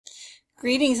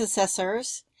Greetings,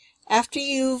 assessors. After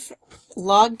you've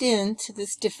logged in to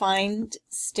this Defined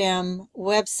STEM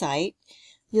website,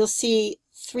 you'll see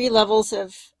 3 levels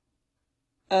of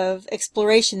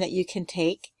exploration that you can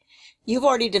take. You've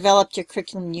already developed your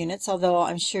curriculum units, although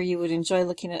I'm sure you would enjoy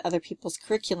looking at other people's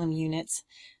curriculum units.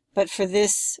 But for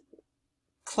this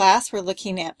class, we're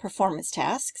looking at performance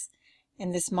tasks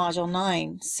in this Module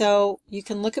 9. So you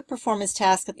can look at performance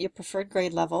tasks at your preferred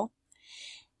grade level,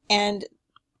 and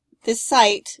this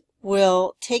site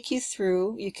will take you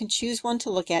through. You can choose one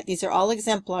to look at. These are all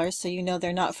exemplars, so you know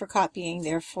they're not for copying,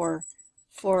 they're for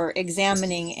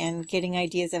examining and getting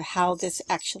ideas of how this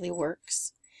actually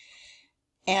works.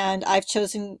 And I've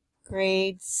chosen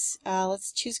grades,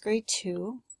 let's choose grade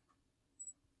 2,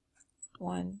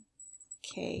 1,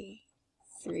 K,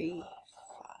 3,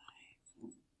 5,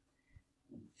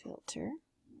 filter.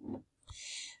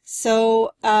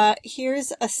 So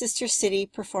here's a sister city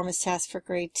performance task for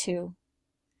grade 2.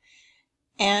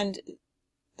 And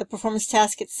the performance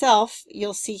task itself,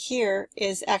 you'll see here,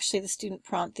 is actually the student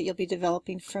prompt that you'll be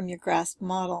developing from your GRASP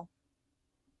model.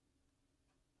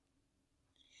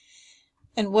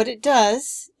 And what it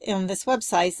does on this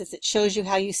website is it shows you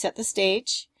how you set the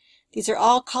stage. These are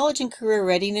all college and career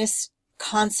readiness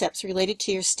concepts related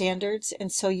to your standards,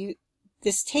 and so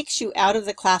this takes you out of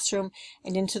the classroom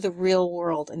and into the real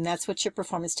world, and that's what your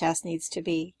performance task needs to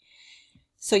be.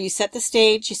 So you set the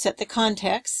stage, you set the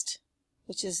context,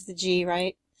 which is the G,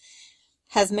 right?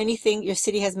 Has many things, your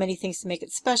city has many things to make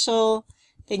it special.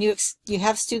 Then you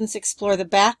have students explore the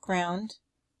background.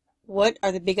 What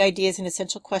are the big ideas and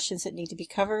essential questions that need to be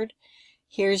covered?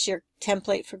 Here's your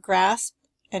template for GRASP,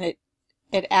 and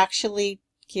it actually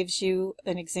gives you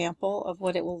an example of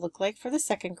what it will look like for the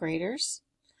second graders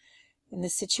in the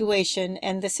situation.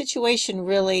 And the situation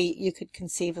really, you could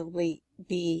conceivably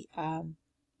be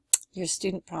your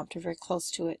student prompt, or very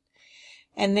close to it.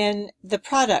 And then the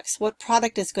products, what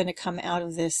product is going to come out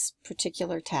of this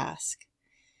particular task?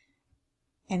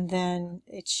 And then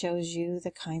it shows you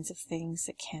the kinds of things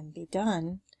that can be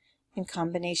done in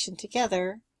combination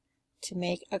together to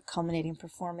make a culminating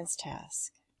performance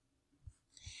task.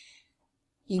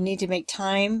 You need to make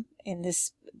time in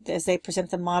this, as they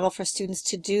present the model, for students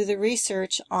to do the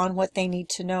research on what they need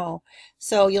to know.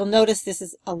 So you'll notice this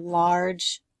is a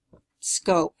large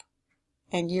scope,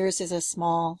 and yours is a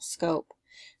small scope.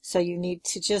 So you need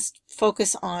to just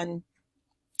focus on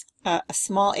a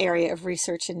small area of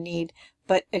research and need,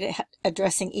 but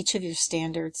addressing each of your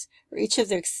standards, or each of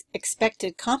the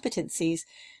expected competencies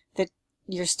that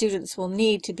your students will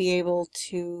need to be able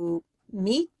to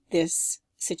meet this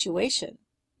situation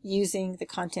using the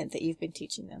content that you've been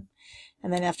teaching them.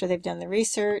 And then after they've done the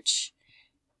research,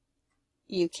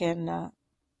 they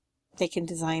can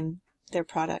design their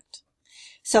product.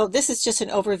 So this is just an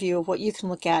overview of what you can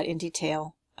look at in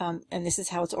detail, and this is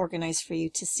how it's organized for you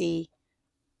to see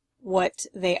what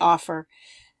they offer.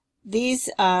 This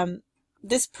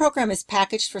program is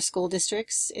packaged for school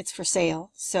districts. It's for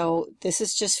sale. So this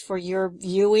is just for your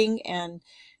viewing and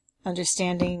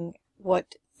understanding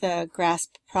what the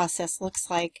GRASP process looks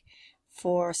like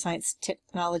for science,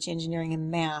 technology, engineering, and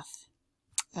math.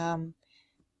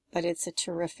 But it's a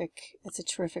terrific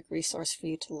resource for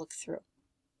you to look through.